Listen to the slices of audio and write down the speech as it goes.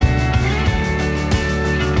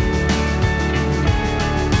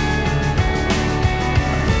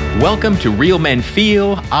Welcome to Real Men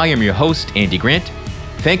Feel. I am your host, Andy Grant.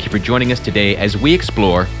 Thank you for joining us today as we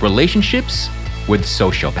explore relationships with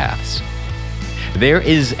sociopaths. There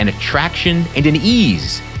is an attraction and an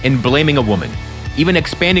ease in blaming a woman, even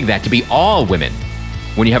expanding that to be all women,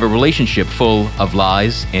 when you have a relationship full of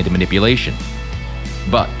lies and manipulation.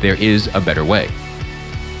 But there is a better way.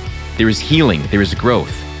 There is healing, there is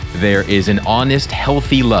growth, there is an honest,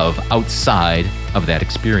 healthy love outside of that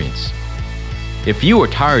experience. If you are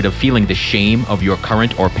tired of feeling the shame of your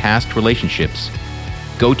current or past relationships,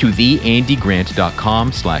 go to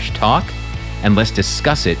theandygrant.com/talk and let's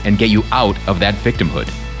discuss it and get you out of that victimhood.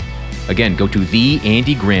 Again, go to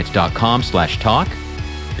theandygrant.com/talk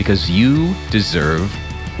because you deserve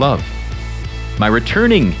love. My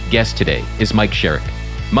returning guest today is Mike Sherrick.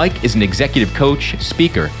 Mike is an executive coach,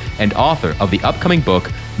 speaker, and author of the upcoming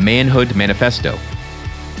book, Manhood Manifesto.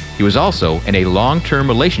 He was also in a long-term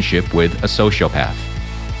relationship with a sociopath.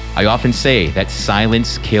 I often say that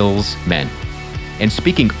silence kills men. And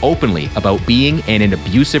speaking openly about being in an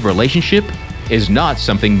abusive relationship is not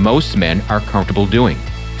something most men are comfortable doing.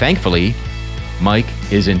 Thankfully, Mike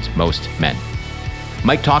isn't most men.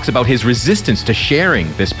 Mike talks about his resistance to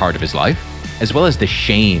sharing this part of his life, as well as the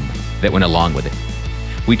shame that went along with it.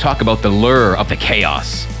 We talk about the lure of the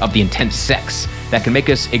chaos, of the intense sex that can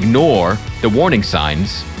make us ignore the warning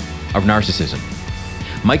signs of narcissism.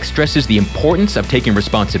 Mike stresses the importance of taking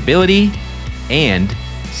responsibility and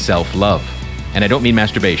self-love. And I don't mean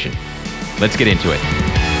masturbation. Let's get into it.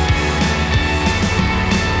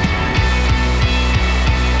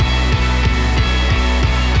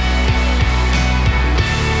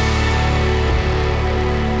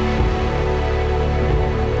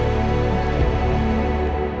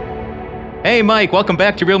 Hey, Mike, welcome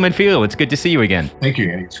back to Real Men Feel. It's good to see you again. Thank you,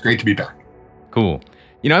 Andy. It's great to be back. Cool.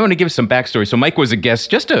 You know, I want to give some backstory. So Mike was a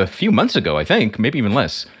guest just a few months ago, I think, maybe even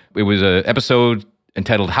less. It was an episode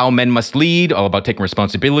entitled How Men Must Lead, all about taking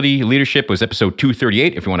responsibility. Leadership was episode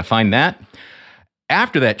 238, if you want to find that.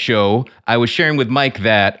 After that show, I was sharing with Mike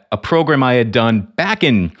that a program I had done back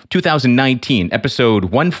in 2019, episode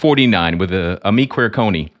 149 with Ami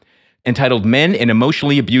Quirconi, entitled Men in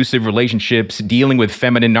Emotionally Abusive Relationships Dealing with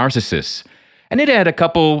Feminine Narcissists. And it had a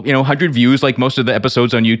couple, 100 views like most of the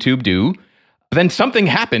episodes on YouTube do. But then something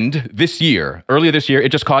happened this year. Earlier this year, it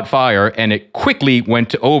just caught fire and it quickly went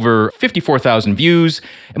to over 54,000 views.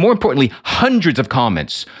 And more importantly, hundreds of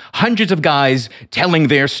comments, hundreds of guys telling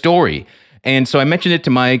their story. And so I mentioned it to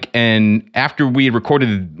Mike, and after we had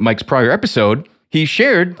recorded Mike's prior episode, he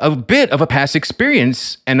shared a bit of a past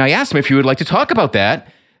experience. And I asked him if he would like to talk about that.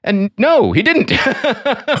 And no, he didn't.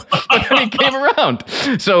 But then he came around.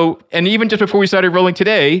 So, and even just before we started rolling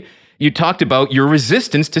today, you talked about your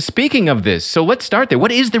resistance to speaking of this. So let's start there.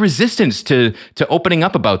 What is the resistance to opening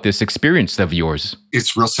up about this experience of yours?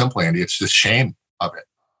 It's real simple, Andy. It's the shame of it.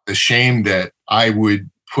 The shame that I would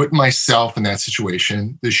put myself in that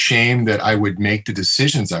situation, the shame that I would make the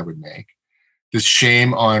decisions I would make, the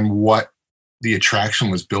shame on what the attraction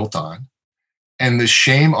was built on, and the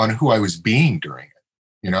shame on who I was being during it.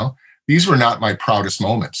 These were not my proudest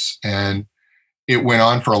moments. And it went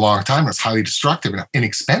on for a long time. It was highly destructive and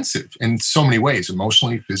inexpensive in so many ways,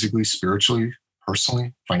 emotionally, physically, spiritually,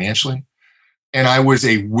 personally, financially. And I was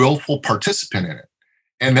a willful participant in it.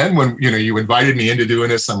 And then when, you invited me into doing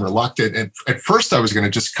this, I'm reluctant. And at first I was going to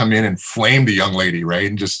just come in and flame the young lady, right?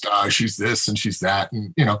 And just, she's this and she's that.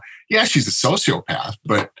 And, yeah, she's a sociopath,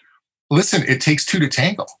 but listen, it takes two to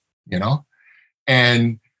tango,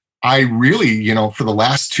 And I really, for the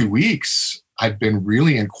last 2 weeks, I've been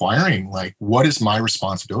really inquiring, like, what is my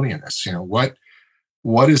responsibility in this?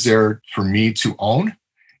 What is there for me to own?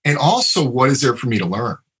 And also, what is there for me to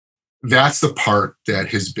learn? That's the part that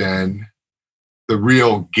has been the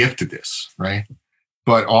real gift of this, right?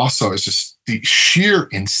 But also, it's just the sheer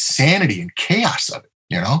insanity and chaos of it,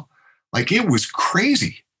 Like, it was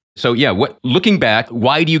crazy. So yeah, looking back,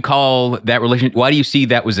 why do you call that relationship, why do you see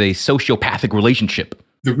that was a sociopathic relationship?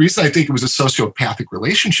 The reason I think it was a sociopathic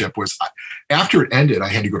relationship was after it ended, I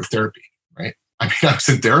had to go to therapy, right? I was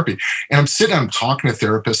in therapy and I'm talking to a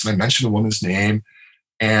therapist and I mentioned the woman's name.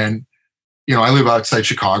 And, I live outside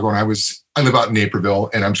Chicago and I live out in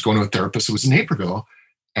Naperville and I was going to a therapist who was in Naperville.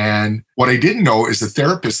 And what I didn't know is the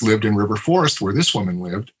therapist lived in River Forest where this woman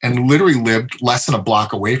lived and literally lived less than a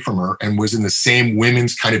block away from her and was in the same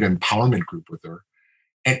women's kind of empowerment group with her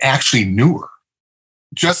and actually knew her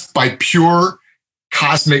just by pure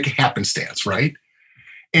cosmic happenstance, right?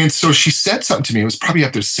 And so she said something to me. It was probably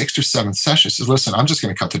after 6th or 7th session. She says, listen, I'm just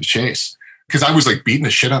going to cut to the chase. Because I was like beating the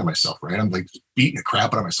shit out of myself, right? I'm like beating the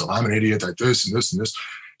crap out of myself. I'm an idiot, like this and this and this.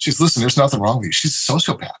 She says, listen, there's nothing wrong with you. She's a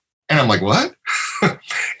sociopath. And I'm like, what?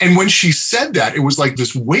 And when she said that, it was like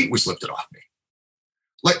this weight was lifted off me.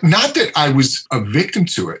 Like, not that I was a victim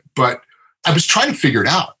to it, but I was trying to figure it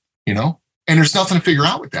out, you know? And there's nothing to figure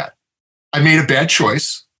out with that. I made a bad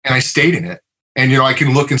choice and I stayed in it. And, you know, I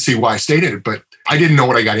can look and see why I stayed in it, but I didn't know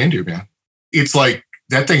what I got into, man. It's like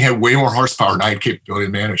that thing had way more horsepower than I had capability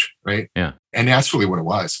to manage, right? Yeah. And that's really what it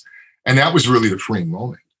was. And that was really the freeing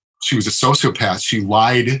moment. She was a sociopath. She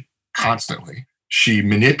lied constantly. She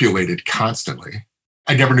manipulated constantly.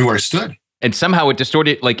 I never knew where I stood. And somehow it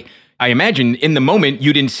distorted, like, I imagine in the moment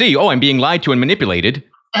you didn't see, oh, I'm being lied to and manipulated.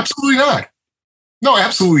 Absolutely not. No,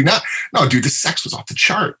 absolutely not. No, dude, the sex was off the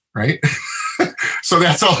chart, right? So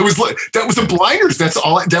that's all it was. That was the blinders. That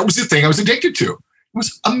was the thing I was addicted to. It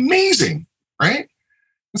was amazing, right?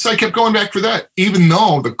 And so I kept going back for that, even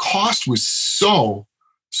though the cost was so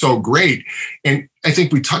great. And I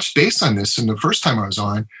think we touched base on this in the first time I was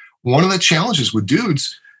on. One of the challenges with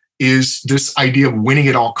dudes is this idea of winning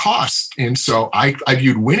at all costs. And so I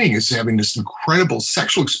viewed winning as having this incredible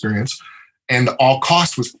sexual experience, and the all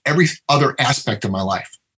cost was every other aspect of my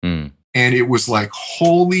life. And it was like,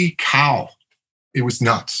 holy cow. It was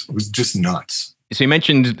nuts. It was just nuts. So you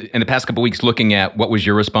mentioned in the past couple of weeks looking at what was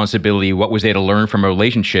your responsibility, what was there to learn from a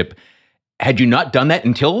relationship. Had you not done that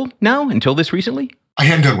until now, until this recently? I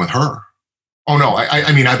hadn't done it with her. Oh no,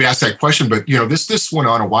 I mean, I've asked that question, but you know, this went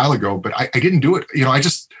on a while ago, but I didn't do it. You know, I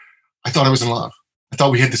thought I was in love. I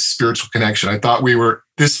thought we had this spiritual connection. I thought we were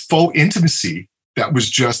this faux intimacy that was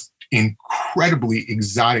just incredibly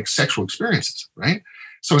exotic sexual experiences, right?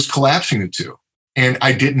 So I was collapsing the two, and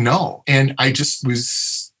I didn't know. And I just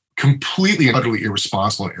was completely and utterly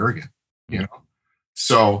irresponsible and arrogant, you know?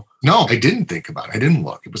 So no, I didn't think about it. I didn't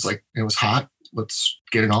look. It was like, it was hot. Let's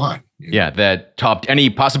get it on. You know? Yeah, that topped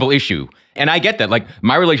any possible issue. And I get that. Like,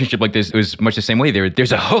 my relationship like this was much the same way.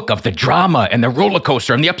 There's a hook of the drama and the roller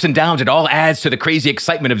coaster and the ups and downs. It all adds to the crazy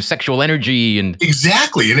excitement of sexual energy. And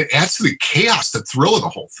exactly. And it adds to the chaos, the thrill of the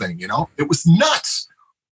whole thing, you know? It was nuts.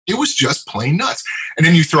 It was just plain nuts. And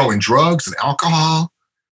then you throw in drugs and alcohol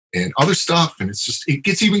and other stuff, and it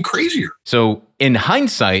gets even crazier. So in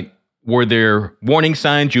hindsight, were there warning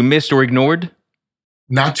signs you missed or ignored?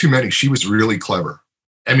 Not too many. She was really clever.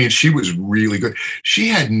 I mean, she was really good. She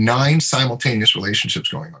had 9 simultaneous relationships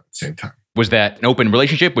going on at the same time. Was that an open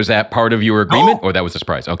relationship? Was that part of your agreement? Or that was a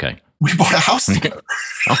surprise? Okay. We bought a house together.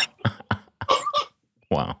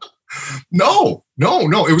 Wow. No.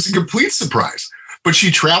 It was a complete surprise. But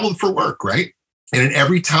she traveled for work, right? And in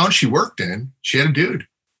every town she worked in, she had a dude.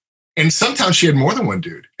 And sometimes she had more than one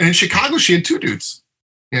dude. And in Chicago, she had 2 dudes,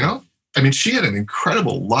 you know? I mean, she had an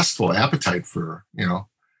incredible lustful appetite for, you know,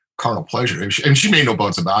 carnal pleasure. And she made no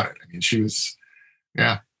bones about it. I mean, she was,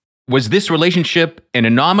 yeah. Was this relationship an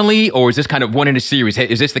anomaly, or is this kind of one in a series?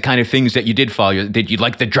 Is this the kind of things that you did follow? Did you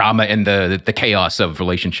like the drama and the chaos of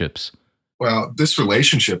relationships? Well, this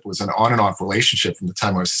relationship was an on and off relationship from the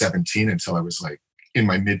time I was 17 until I was like in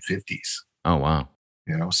my mid 50s. Oh, wow.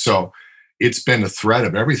 You know, so it's been the thread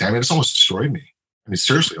of everything. I mean, it's almost destroyed me. I mean,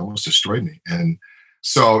 seriously, almost destroyed me. And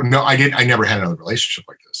so, no, I never had another relationship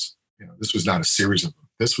like this. You know, this was not a series of them.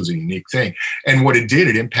 This was a unique thing. And what it did,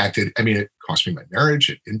 it impacted, I mean, it cost me my marriage.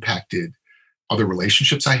 It impacted other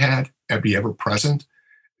relationships I had, I'd be ever present.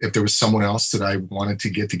 If there was someone else that I wanted to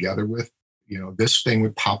get together with, you know, this thing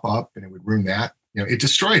would pop up and it would ruin that. You know, it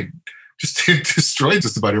destroyed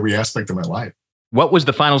just about every aspect of my life. What was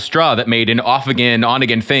the final straw that made an off again, on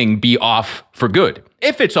again thing be off for good?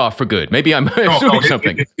 If it's off for good, maybe I'm assuming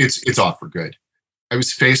something. It's off for good. I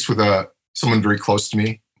was faced with someone very close to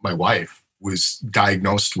me. My wife was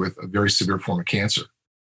diagnosed with a very severe form of cancer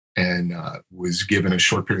and was given a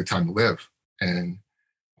short period of time to live. And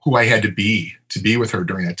who I had to be with her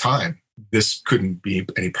during that time, this couldn't be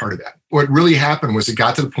any part of that. What really happened was it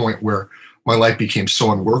got to the point where my life became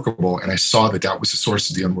so unworkable, and I saw that was the source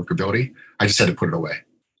of the unworkability. I just had to put it away.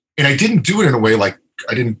 And I didn't do it in a way like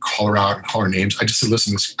I didn't call her out and call her names. I just said,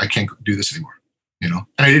 listen, I can't do this anymore, you know?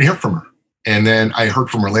 And I didn't hear from her. And then I heard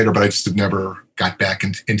from her later, but I just never got back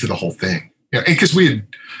into the whole thing. You know, because we had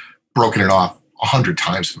broken it off 100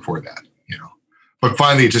 times before that, you know? But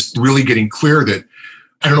finally, just really getting clear that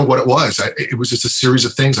I don't know what it was. It was just a series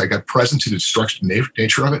of things. I got present to the destructive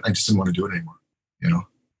nature of it. I just didn't want to do it anymore, you know?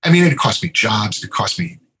 I mean, it cost me jobs. It cost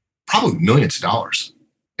me probably millions of dollars.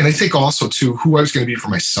 And I think also, too, who I was going to be for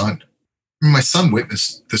my son. I mean, my son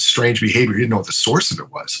witnessed this strange behavior. He didn't know what the source of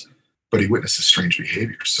it was, but he witnessed this strange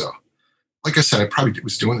behavior. So, like I said, I probably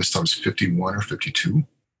was doing this till I was 51 or 52.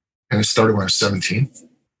 And it started when I was 17.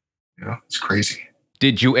 You know, it's crazy.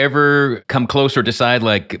 Did you ever come close or decide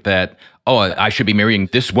like that, oh, I should be marrying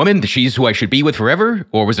this woman? She's who I should be with forever?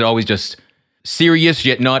 Or was it always just serious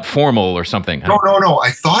yet not formal or something. No.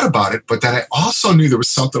 I thought about it, but then I also knew there was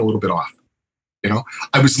something a little bit off.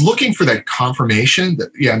 I was looking for that confirmation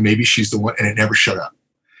that, yeah, maybe she's the one, and it never showed up.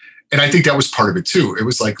 And I think that was part of it too. It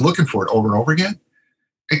was like looking for it over and over again,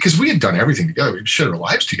 because we had done everything together. We shared our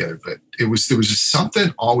lives together, but there was just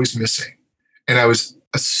something always missing. And I was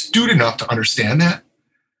astute enough to understand that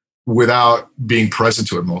without being present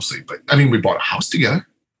to it mostly. But I mean, we bought a house together,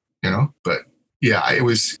 but yeah,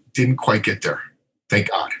 didn't quite get there. Thank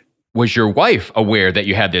God. Was your wife aware that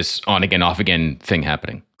you had this on again, off again thing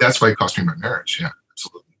happening? That's why it cost me my marriage. Yeah,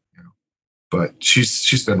 absolutely. But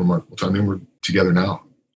she's been remarkable. I mean, we're together now,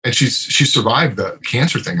 and she survived the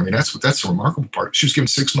cancer thing. I mean, that's the remarkable part. She was given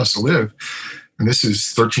 6 months to live, and this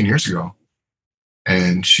is 13 years ago,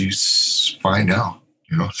 and she's fine now.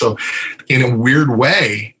 So in a weird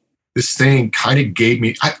way, this thing kind of gave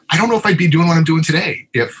me. I don't know if I'd be doing what I'm doing today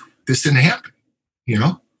if this didn't happen.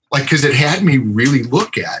 Because it had me really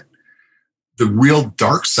look at the real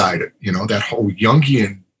dark side, that whole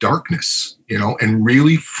Jungian darkness, and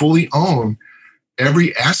really fully own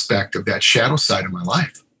every aspect of that shadow side of my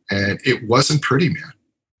life. And it wasn't pretty, man.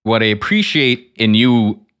 What I appreciate in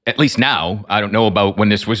you, at least now, I don't know about when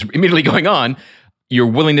this was immediately going on, your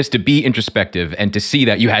willingness to be introspective and to see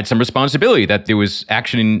that you had some responsibility, that there was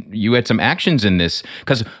action, you had some actions in this.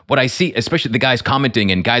 Because what I see, especially the guys commenting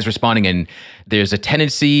and guys responding, and there's a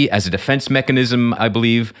tendency as a defense mechanism, I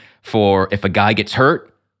believe, for if a guy gets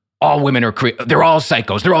hurt, all women are they're all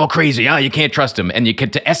psychos, they're all crazy. You can't trust them. And you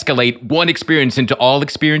get to escalate one experience into all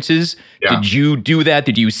experiences. Yeah. Did you do that?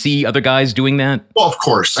 Did you see other guys doing that? Well, of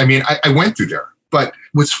course. I mean, I went through there. But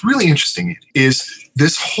what's really interesting is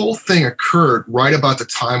this whole thing occurred right about the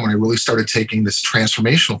time when I really started taking this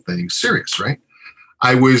transformational thing serious, right?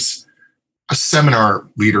 I was a seminar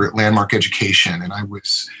leader at Landmark Education, and I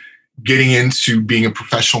was getting into being a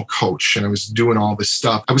professional coach, and I was doing all this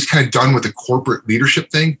stuff. I was kind of done with the corporate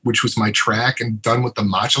leadership thing, which was my track, and done with the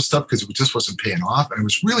macho stuff because it just wasn't paying off. And I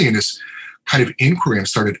was really in this kind of inquiry,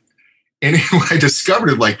 and I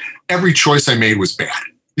discovered like every choice I made was bad,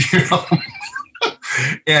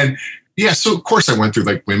 And yeah, so of course I went through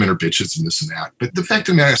like women are bitches and this and that. But the fact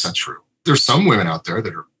of the matter is not true. There's some women out there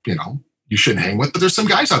that are, you shouldn't hang with, but there's some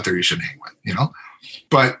guys out there you shouldn't hang with,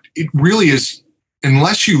 But it really is,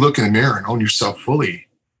 unless you look in the mirror and own yourself fully,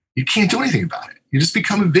 you can't do anything about it. You just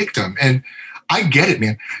become a victim. And I get it,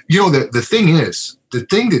 man. The thing is, the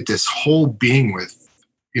thing that this whole being with,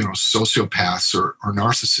 sociopaths or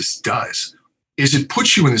narcissists does is it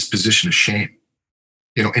puts you in this position of shame.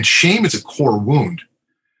 And shame is a core wound,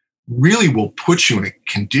 really will put you in a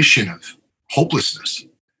condition of hopelessness.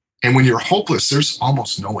 And when you're hopeless, there's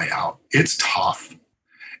almost no way out. It's tough.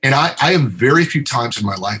 And I have very few times in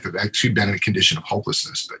my life have actually been in a condition of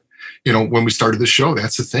hopelessness. But, when we started the show,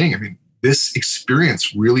 that's the thing. I mean, this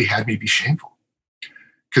experience really had me be shameful.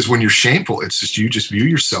 Because when you're shameful, it's just, you just view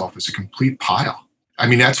yourself as a complete pile. I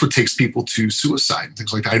mean, that's what takes people to suicide and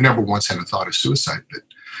things like that. I never once had a thought of suicide, but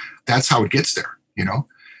that's how it gets there.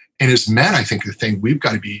 And as men, I think the thing we've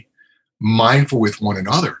got to be mindful with one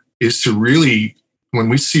another is to really, when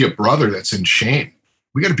we see a brother that's in shame,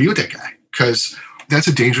 we got to be with that guy, because that's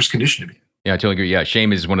a dangerous condition to be in. Yeah, I totally agree. Yeah,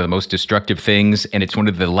 shame is one of the most destructive things, and it's one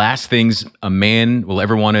of the last things a man will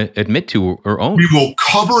ever want to admit to or own. We will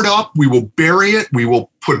cover it up. We will bury it. We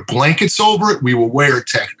will put blankets over it. We will wear a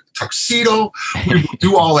tuxedo. We will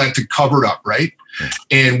do all that to cover it up, right?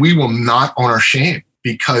 And we will not own our shame,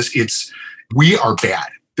 because we are bad.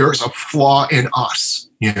 There's a flaw in us,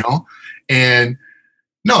 And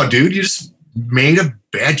no, dude, you just made a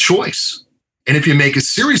bad choice. And if you make a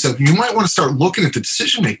series of them, you might want to start looking at the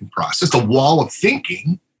decision-making process, the wall of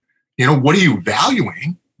thinking. What are you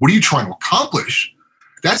valuing? What are you trying to accomplish?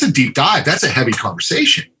 That's a deep dive. That's a heavy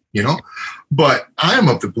conversation, But I am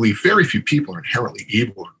of the belief very few people are inherently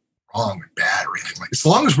evil or wrong and bad or anything like that. As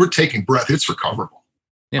long as we're taking breath, it's recoverable.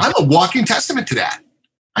 Yeah. I'm a walking testament to that.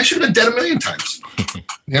 I should have been dead a million times.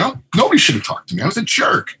 Nobody should have talked to me. I was a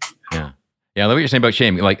jerk. Yeah. Yeah, I love what you're saying about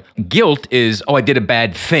shame. Like, guilt is, I did a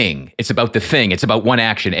bad thing. It's about the thing. It's about one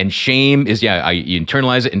action. And shame is, you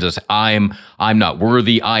internalize it and just, I'm not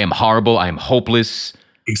worthy. I am horrible. I am hopeless.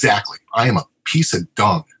 Exactly. I am a piece of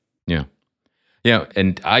dung. Yeah. Yeah,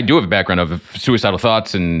 and I do have a background of suicidal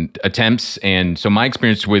thoughts and attempts. And so my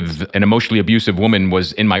experience with an emotionally abusive woman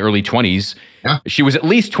was in my early 20s. Yeah. She was at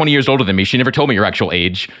least 20 years older than me. She never told me her actual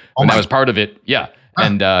age. And that was part of it. Yeah.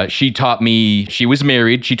 Huh. And she taught me, she was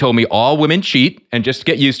married. She told me all women cheat and just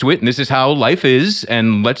get used to it. And this is how life is.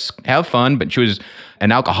 And let's have fun. But she was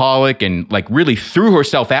an alcoholic and like really threw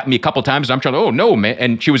herself at me a couple times. I'm trying, oh no, man.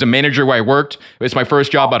 And she was a manager where I worked. It's my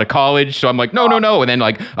first job out of college. So I'm like, no. And then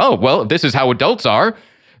like, oh, well, this is how adults are.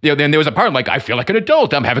 Then there was a part like, I feel like an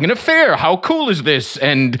adult. I'm having an affair. How cool is this?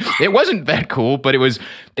 And it wasn't that cool, but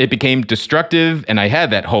it became destructive. And I had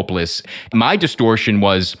that hopeless. My distortion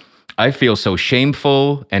was, I feel so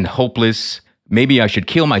shameful and hopeless. Maybe I should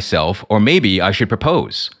kill myself, or maybe I should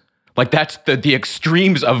propose. Like that's the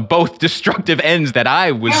extremes of both destructive ends that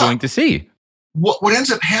I was going to see. What ends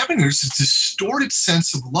up happening is a distorted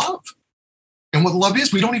sense of love. And what love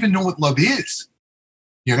is, we don't even know what love is.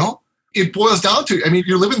 It boils down to,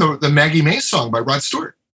 you're living the Maggie May song by Rod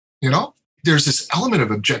Stewart. There's this element of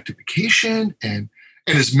objectification, and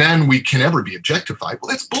as men, we can never be objectified.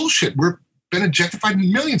 Well, that's bullshit. We've been objectified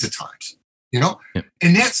millions of times, Yeah.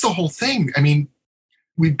 And that's the whole thing.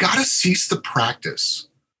 We've got to cease the practice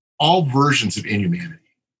all versions of inhumanity.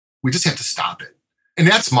 We just have to stop it. And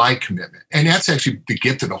that's my commitment. And that's actually the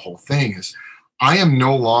gift of the whole thing is I am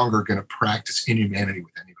no longer going to practice inhumanity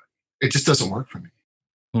with anybody. It just doesn't work for me.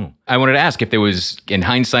 I wanted to ask if there was, in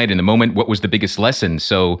hindsight, in the moment, what was the biggest lesson?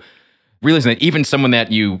 So realizing that even someone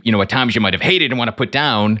that you at times you might have hated and want to put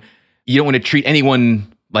down, you don't want to treat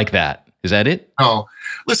anyone like that. Is that it? No.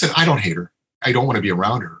 Listen, I don't hate her. I don't want to be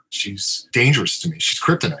around her. She's dangerous to me. She's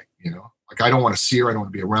kryptonite, Like I don't want to see her. I don't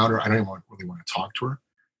want to be around her. I don't even really want to talk to her.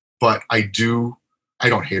 But I don't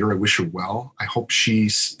hate her. I wish her well. I hope she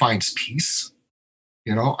finds peace.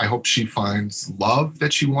 I hope she finds love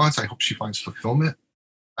that she wants. I hope she finds fulfillment.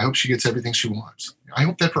 I hope she gets everything she wants. I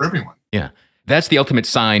hope that for everyone. Yeah. That's the ultimate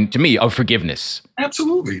sign to me of forgiveness.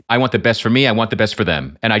 Absolutely. I want the best for me. I want the best for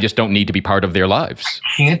them. And I just don't need to be part of their lives.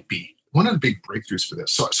 I can't be. One of the big breakthroughs for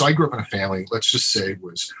this. So I grew up in a family, let's just say,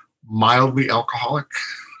 was mildly alcoholic.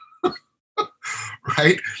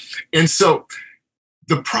 Right? And so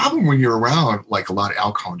the problem when you're around like a lot of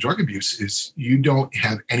alcohol and drug abuse is you don't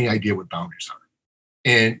have any idea what boundaries are.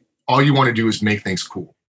 And all you want to do is make things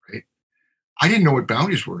cool, right? I didn't know what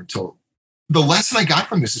boundaries were until the lesson I got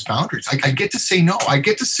from this is boundaries. I get to say no. I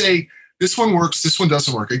get to say this one works, this one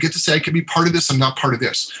doesn't work. I get to say I can be part of this, I'm not part of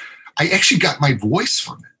this. I actually got my voice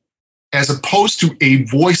from it, as opposed to a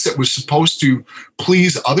voice that was supposed to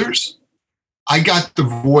please others. I got the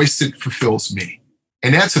voice that fulfills me.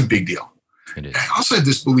 And that's a big deal. It is. I also had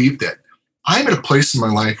this belief that I'm at a place in my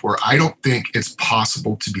life where I don't think it's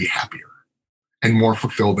possible to be happier and more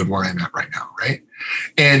fulfilled than where I'm at right now, right?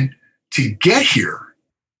 And to get here,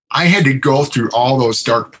 I had to go through all those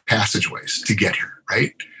dark passageways to get here,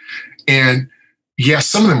 right? And yes,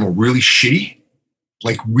 some of them were really shitty,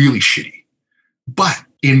 like really shitty. But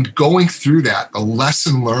in going through that, the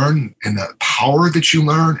lesson learned and the power that you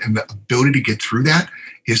learn and the ability to get through that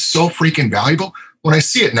is so freaking valuable. When I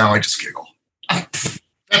see it now, I just giggle.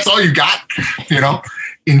 That's all you got,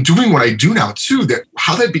 In doing what I do now too, that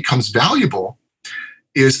how that becomes valuable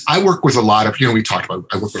is I work with a lot of, we talked about,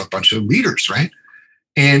 I work with a bunch of leaders, right?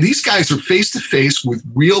 And these guys are face to face with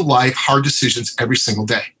real life hard decisions every single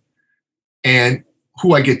day. And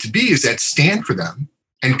who I get to be is that stand for them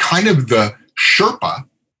and kind of the Sherpa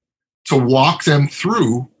to walk them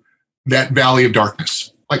through that valley of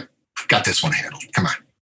darkness. Like, got this one handled. Come on.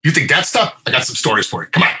 You think that stuff? I got some stories for you.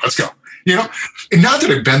 Come on, let's go. And not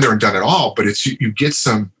that I've been there and done it all, but it's you get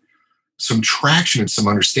some traction and some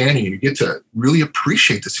understanding, and you get to really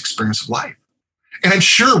appreciate this experience of life. And I'm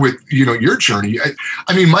sure with your journey,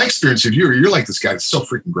 my experience of you're like this guy that's so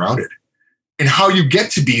freaking grounded. And how you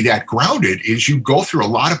get to be that grounded is you go through a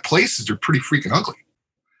lot of places that are pretty freaking ugly.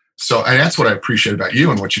 So, and that's what I appreciate about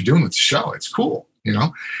you and what you're doing with the show. It's cool,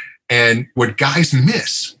 And what guys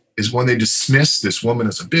miss is when they dismiss this woman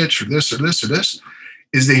as a bitch or this or this or this,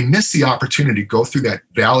 is they miss the opportunity to go through that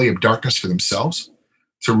valley of darkness for themselves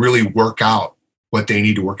to really work out what they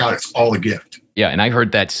need to work out. It's all a gift. Yeah, and I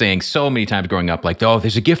heard that saying so many times growing up, like, oh,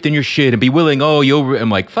 there's a gift in your shit and be willing, I'm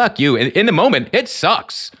like, fuck you. And in the moment, it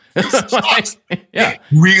sucks. It sucks. Yeah. It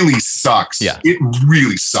really sucks. Yeah. It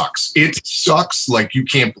really sucks. It sucks like you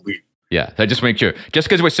can't believe. Yeah, so just make sure. Just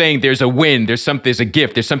because we're saying there's a win, there's a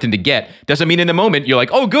gift, there's something to get, doesn't mean in the moment you're like,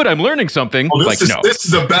 oh, good, I'm learning something. Oh, this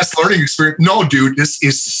is the best learning experience. No, dude, this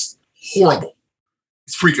is horrible.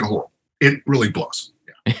 It's freaking horrible. It really blows.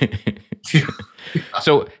 Yeah.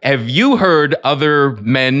 So have you heard other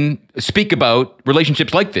men speak about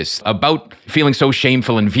relationships like this, about feeling so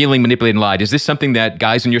shameful and feeling manipulated and lied? Is this something that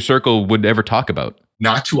guys in your circle would ever talk about?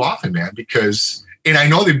 Not too often, man, because, and I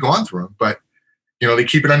know they've gone through them, but they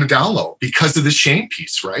keep it on the down low because of the shame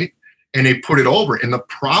piece, right? And they put it over. And the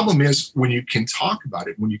problem is when you can talk about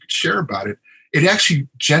it, when you can share about it, it actually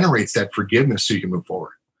generates that forgiveness so you can move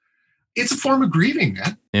forward. It's a form of grieving,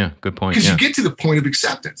 man. Yeah, good point. Because Yeah. you get to the point of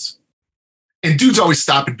acceptance. And dudes always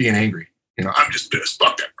stop at being angry. I'm just pissed.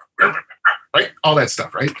 Fuck that. Right? All that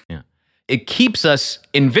stuff, right? Yeah. It keeps us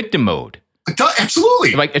in victim mode.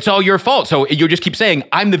 Absolutely. Like, it's all your fault. So you just keep saying,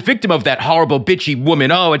 I'm the victim of that horrible, bitchy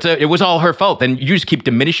woman. Oh, it was all her fault. Then you just keep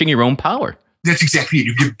diminishing your own power. That's exactly it.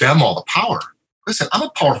 You give them all the power. Listen, I'm a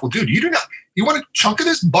powerful dude. You want a chunk of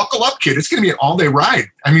this? Buckle up, kid. It's going to be an all-day ride.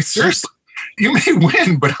 I mean, seriously, you may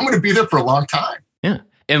win, but I'm going to be there for a long time. Yeah.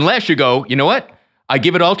 Unless you go, you know what? I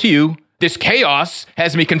give it all to you. This chaos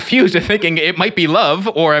has me confused and thinking it might be love,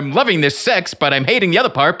 or I'm loving this sex, but I'm hating the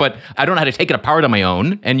other part, but I don't know how to take it apart on my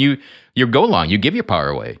own. And you go along. You give your power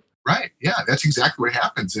away. Right. Yeah, that's exactly what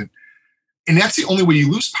happens. And that's the only way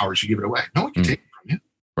you lose power is you give it away. No one can take it from you.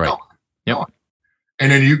 Right. No. Yep. No.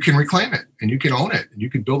 And then you can reclaim it and you can own it and you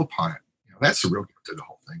can build upon it. That's the real gift of the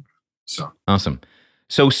whole thing. So awesome.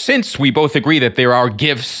 So since we both agree that there are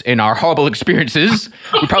gifts in our horrible experiences,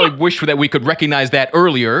 we probably wish that we could recognize that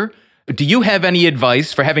earlier. Do you have any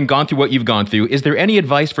advice for having gone through what you've gone through? Is there any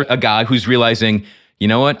advice for a guy who's realizing, you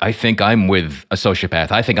know what, I think I'm with a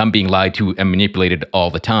sociopath. I think I'm being lied to and manipulated all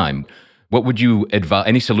the time. What would you advise?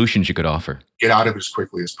 Any solutions you could offer? Get out of it as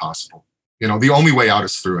quickly as possible. The only way out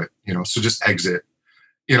is through it, so just exit.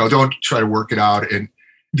 Don't try to work it out. And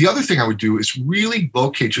the other thing I would do is really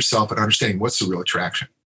locate yourself and understanding what's the real attraction.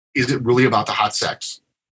 Is it really about the hot sex?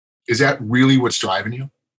 Is that really what's driving you?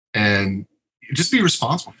 And just be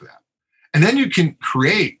responsible for that. And then you can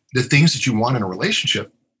create the things that you want in a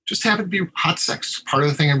relationship. Just have it be hot sex, part of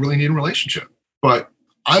the thing I really need in a relationship. But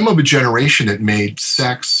I'm of a generation that made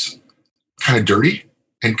sex kind of dirty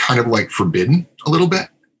and kind of like forbidden a little bit.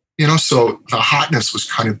 So the hotness was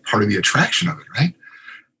kind of part of the attraction of it, right?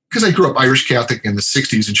 Because I grew up Irish Catholic in the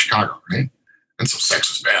 60s in Chicago, right? And so sex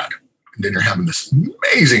was bad. And then you're having this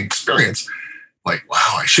amazing experience. Like,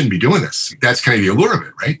 wow, I shouldn't be doing this. That's kind of the allure of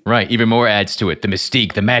it, right? Right. Even more adds to it. The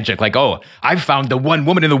mystique, the magic. Like, oh, I've found the one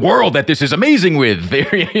woman in the world that this is amazing with.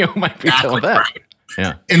 You might be telling that. Right.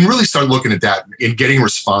 Yeah. And really start looking at that and getting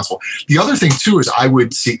responsible. The other thing, too, is I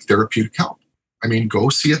would seek therapeutic help. Go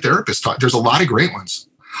see a therapist. There's a lot of great ones.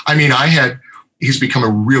 He's become a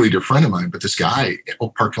really dear friend of mine, but this guy at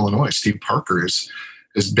Oak Park, Illinois, Steve Parker,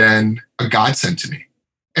 has been a godsend to me.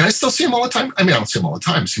 And I still see him all the time. I don't see him all the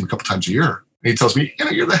time. I see him a couple times a year. And he tells me,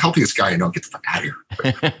 you're the healthiest guy I know. Get the fuck out of here.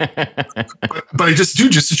 but I just do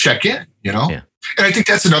just to check in, Yeah. And I think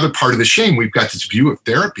that's another part of the shame. We've got this view of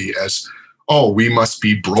therapy as, we must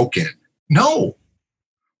be broken. No.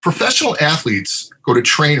 Professional athletes go to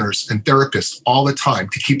trainers and therapists all the time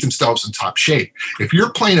to keep themselves in top shape. If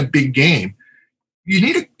you're playing a big game, you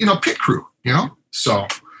need a pit crew, So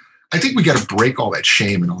I think we got to break all that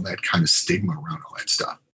shame and all that kind of stigma around all that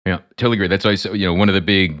stuff. Yeah, totally agree. That's why, one of the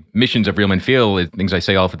big missions of Real Men Feel is things I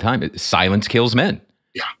say all the time. Silence kills men.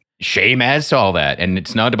 Yeah. Shame adds to all that. And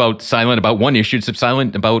it's not about silent about one issue. It's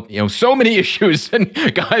silent about, so many issues. And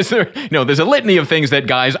guys, there's a litany of things that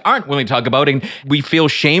guys aren't willing to talk about. And we feel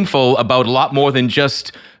shameful about a lot more than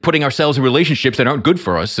just putting ourselves in relationships that aren't good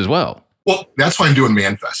for us as well. Well, that's why I'm doing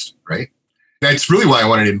ManFest, right? That's really why I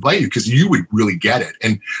wanted to invite you, because you would really get it.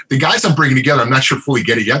 And the guys I'm bringing together, I'm not sure fully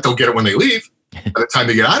get it yet. They'll get it when they leave. By the time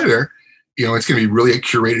they get out of there, it's going to be really a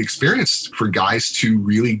curated experience for guys to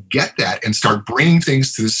really get that and start bringing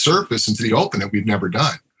things to the surface and to the open that we've never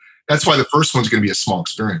done. That's why the first one's going to be a small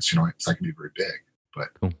experience. It's not going to be very big. But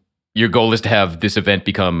cool. Your goal is to have this event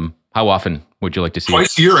become, how often would you like to see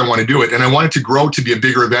twice a year I want to do it. And I want it to grow to be a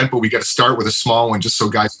bigger event, but we got to start with a small one just so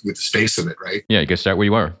guys can get the space of it, right? Yeah, you got to start where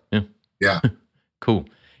you are. Yeah. Yeah. Cool.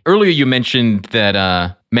 Earlier you mentioned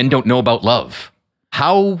that men don't know about love.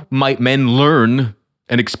 How might men learn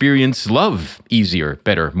and experience love easier,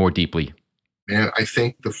 better, more deeply? Man, I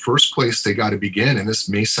think the first place they got to begin, and this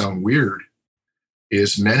may sound weird,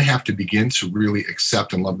 is men have to begin to really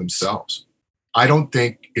accept and love themselves. I don't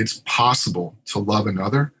think it's possible to love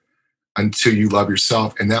another until you love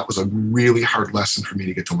yourself. And that was a really hard lesson for me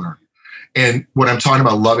to get to learn. And when I'm talking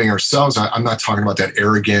about loving ourselves, I'm not talking about that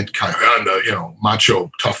arrogant kind of, I'm the, macho,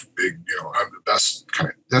 tough, big, I'm the best kind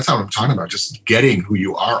of, that's not what I'm talking about. Just getting who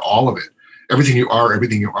you are, all of it, everything you are,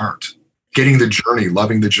 everything you aren't, getting the journey,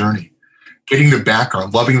 loving the journey, getting the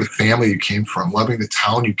background, loving the family you came from, loving the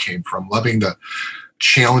town you came from, loving the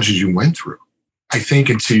challenges you went through. I think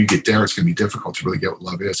until you get there, it's going to be difficult to really get what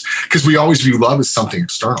love is, because we always view love as something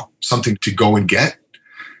external, something to go and get.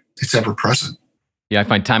 It's ever present. Yeah, I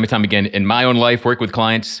find time and time again in my own life, work with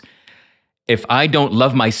clients, if I don't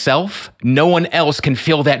love myself, no one else can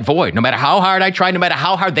fill that void. No matter how hard I try, no matter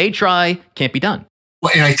how hard they try, can't be done.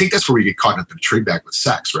 Well, and I think that's where we get caught up in the trade back with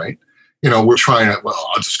sex, right? We're trying to,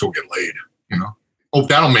 I'll just go get laid, oh,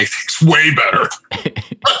 that'll make things way better. Right?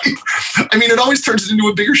 I mean, it always turns it into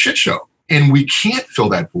a bigger shit show. And we can't fill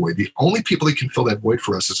that void. The only people that can fill that void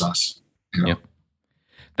for us is us. You know? Yep.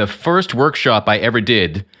 The first workshop I ever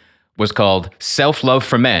did was called Self-Love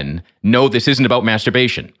for Men. No, this isn't about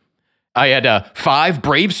masturbation. I had 5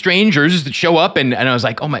 brave strangers that show up, and I was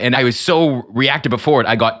like, oh my, and I was so reactive before it.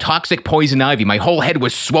 I got toxic poison ivy. My whole head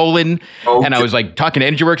was swollen, and I was like talking to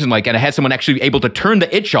energy workers, and I had someone actually able to turn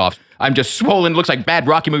the itch off. I'm just swollen, looks like bad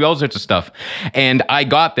Rocky movie, all sorts of stuff. And I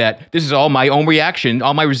got that. This is all my own reaction,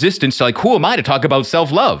 all my resistance to who am I to talk about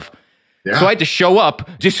self-love? Yeah. So I had to show up,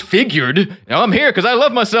 just figured, I'm here because I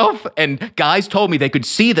love myself. And guys told me they could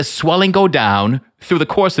see the swelling go down through the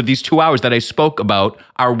course of these 2 hours that I spoke about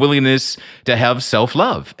our willingness to have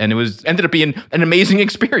self-love. And it ended up being an amazing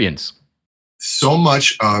experience. So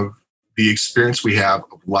much of the experience we have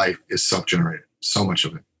of life is self-generated, so much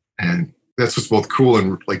of it. And that's what's both cool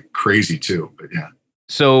and crazy too, but yeah.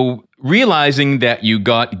 So realizing that you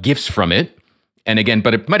got gifts from it, and again,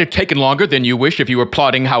 but it might have taken longer than you wish if you were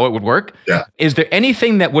plotting how it would work. Yeah. Is there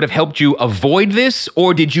anything that would have helped you avoid this,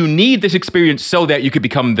 or did you need this experience so that you could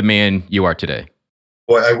become the man you are today?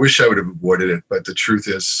 Well, I wish I would have avoided it, but the truth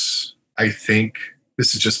is, I think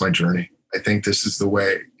this is just my journey. I think this is the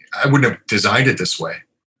way. I wouldn't have designed it this way.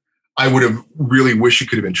 I would have really wished it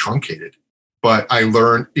could have been truncated, but I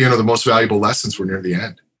learned, the most valuable lessons were near the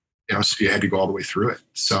end, so you had to go all the way through it.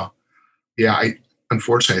 So yeah,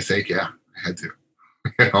 unfortunately, I think, I had to,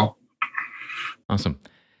 Awesome.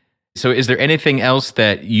 So is there anything else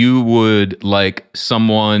that you would like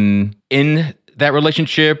someone in that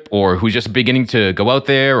relationship, or who's just beginning to go out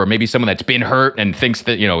there, or maybe someone that's been hurt and thinks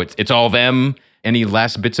that, it's all them? Any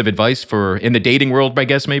last bits of advice for in the dating world, I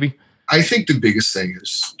guess, maybe? I think the biggest thing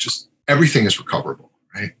is just everything is recoverable,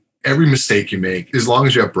 right? Every mistake you make, as long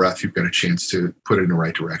as you have breath, you've got a chance to put it in the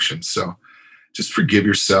right direction. So just forgive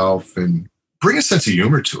yourself and bring a sense of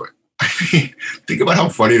humor to it. I mean, think about how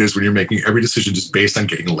funny it is when you're making every decision just based on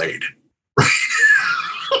getting laid. Right?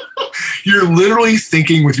 You're literally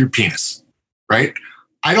thinking with your penis, right?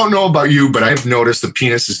 I don't know about you, but I've noticed the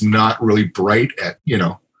penis is not really bright at,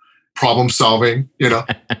 problem solving, good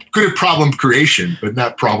at problem creation, but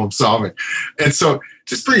not problem solving. And so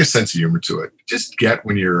just bring a sense of humor to it. Just get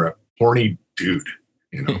when you're a horny dude,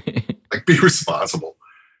 be responsible.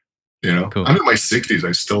 Cool. I'm in my 60s.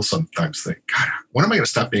 I still sometimes think, God, when am I going to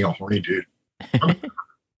stop being a horny dude?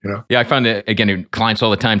 Yeah, I find that, again, clients all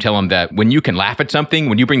the time tell them that when you can laugh at something,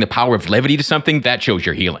 when you bring the power of levity to something, that shows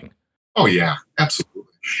you're healing. Oh, yeah, absolutely.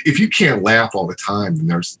 If you can't laugh all the time, then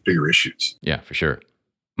there's bigger issues. Yeah, for sure.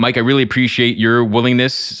 Mike, I really appreciate your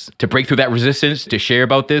willingness to break through that resistance, to share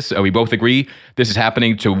about this. We both agree this is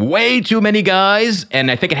happening to way too many guys. And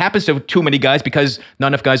I think it happens to too many guys because not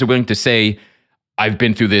enough guys are willing to say, I've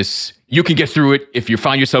been through this. You can get through it. If you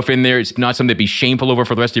find yourself in there, it's not something to be shameful over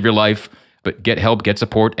for the rest of your life, but get help, get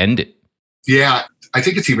support, end it. Yeah, I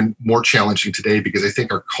think it's even more challenging today because I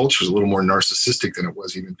think our culture is a little more narcissistic than it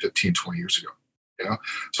was even 15, 20 years ago.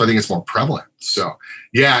 So I think it's more prevalent. So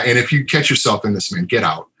yeah, and if you catch yourself in this, man, get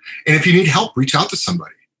out. And if you need help, reach out to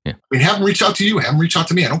somebody. Yeah. I mean, have them reach out to you, have them reach out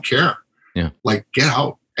to me. I don't care. Yeah. Get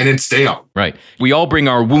out and then stay out. Right. We all bring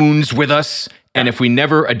our wounds with us. And if we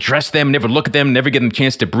never address them, never look at them, never give them a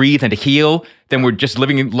chance to breathe and to heal, then we're just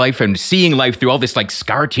living life and seeing life through all this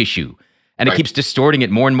scar tissue. And it keeps distorting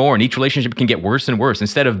it more and more. And each relationship can get worse and worse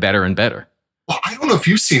instead of better and better. Well, I don't know if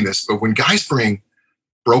you've seen this, but when guys bring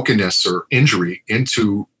brokenness or injury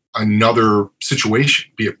into another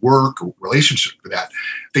situation, be it work or relationship or that,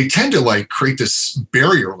 they tend to create this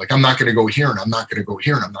barrier. I'm not going to go here and I'm not going to go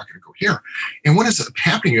here and I'm not going to go here. And what ends up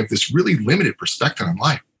happening? You have this really limited perspective on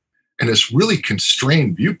life and this really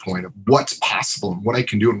constrained viewpoint of what's possible and what I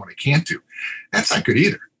can do and what I can't do. That's not good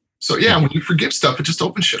either. So yeah, when you forgive stuff, it just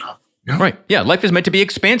opens shit up. Right. Yeah. Life is meant to be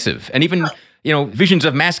expansive. And even, visions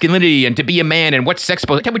of masculinity and to be a man and what's sex.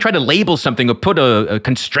 Every time we try to label something or put a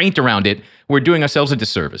constraint around it, we're doing ourselves a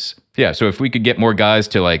disservice. Yeah. So if we could get more guys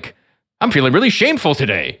to I'm feeling really shameful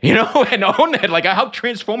today, and own it, how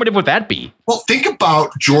transformative would that be? Well, think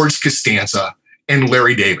about George Costanza and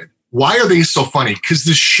Larry David. Why are they so funny? Because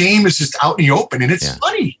the shame is just out in the open and it's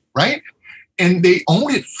funny, right? And they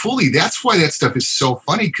own it fully. That's why that stuff is so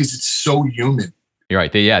funny because it's so human. You're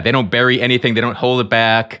right. They don't bury anything. They don't hold it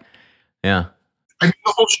back. Yeah. I mean,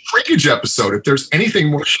 the whole shrinkage episode, if there's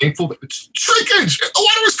anything more shameful than it's shrinkage, the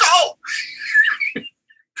water was cold.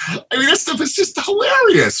 I mean, that stuff is just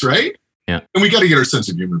hilarious, right? Yeah. And we got to get our sense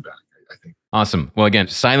of humor back, I think. Awesome. Well, again,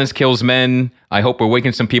 silence kills men. I hope we're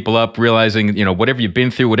waking some people up, realizing, whatever you've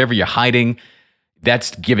been through, whatever you're hiding,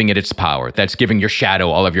 that's giving it its power. That's giving your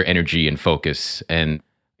shadow all of your energy and focus. And,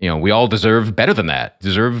 we all deserve better than that,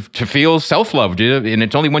 deserve to feel self-loved. And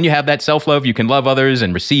it's only when you have that self-love, you can love others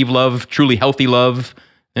and receive love, truly healthy love.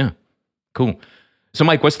 Yeah, cool. So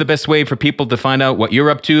Mike, what's the best way for people to find out what you're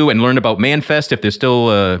up to and learn about ManFest, if there's still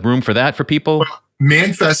room for that for people? Well,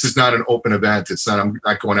 ManFest is not an open event. I'm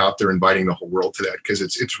not going out there inviting the whole world to that, because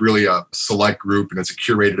it's really a select group and it's a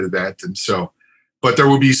curated event. And so, but there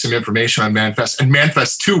will be some information on ManFest, and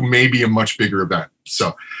ManFest 2 may be a much bigger event.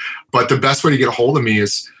 So, but the best way to get a hold of me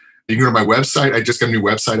is you can go to my website. I just got a new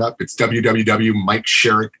website up. It's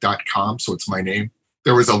www.mikesherrick.com. So it's my name.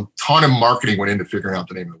 There was a ton of marketing went into figuring out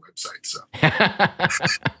the name of the website. So,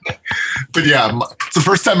 but yeah, it's the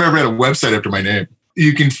first time I ever had a website after my name.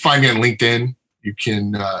 You can find me on LinkedIn. You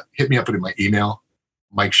can hit me up with my email,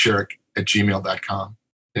 mikesherrick@gmail.com.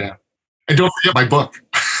 Yeah. And don't forget my book.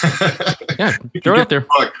 Yeah, throw it out there.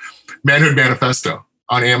 Book, Manhood Manifesto,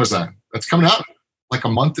 on Amazon. That's coming out like a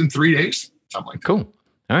month and 3 days, something like that. Cool.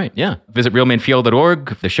 All right, yeah. Visit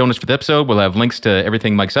realmanfeel.org. The show notes for the episode will have links to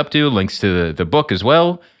everything Mike's up to, links to the book as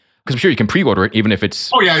well, because I'm sure you can pre-order it, even if it's...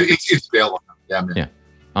 Oh, yeah, it's available. Yeah, man. Yeah,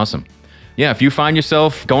 awesome. Yeah, if you find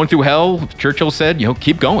yourself going through hell, Churchill said,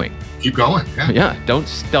 keep going. Keep going, yeah. Yeah, don't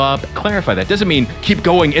stop. Clarify that. Doesn't mean keep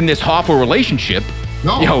going in this awful relationship.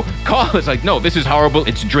 No. It's like, no, this is horrible.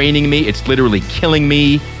 It's draining me. It's literally killing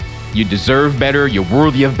me. You deserve better. You're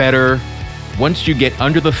worthy of better. Once you get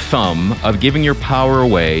under the thumb of giving your power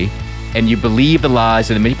away and you believe the lies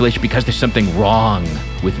and the manipulation because there's something wrong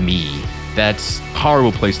with me, that's a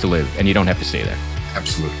horrible place to live, and you don't have to stay there.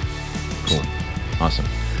 Absolutely. Cool. Awesome.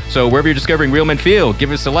 So wherever you're discovering Real Men Feel,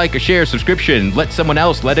 give us a like, a share, subscription. Let someone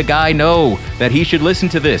else, let a guy know that he should listen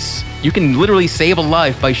to this. You can literally save a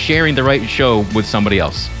life by sharing the right show with somebody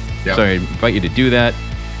else. Yep. So I invite you to do that.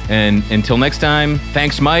 And until next time,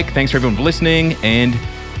 thanks, Mike. Thanks for everyone for listening, and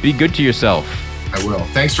be good to yourself. I will.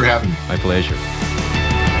 Thanks for having me. My pleasure.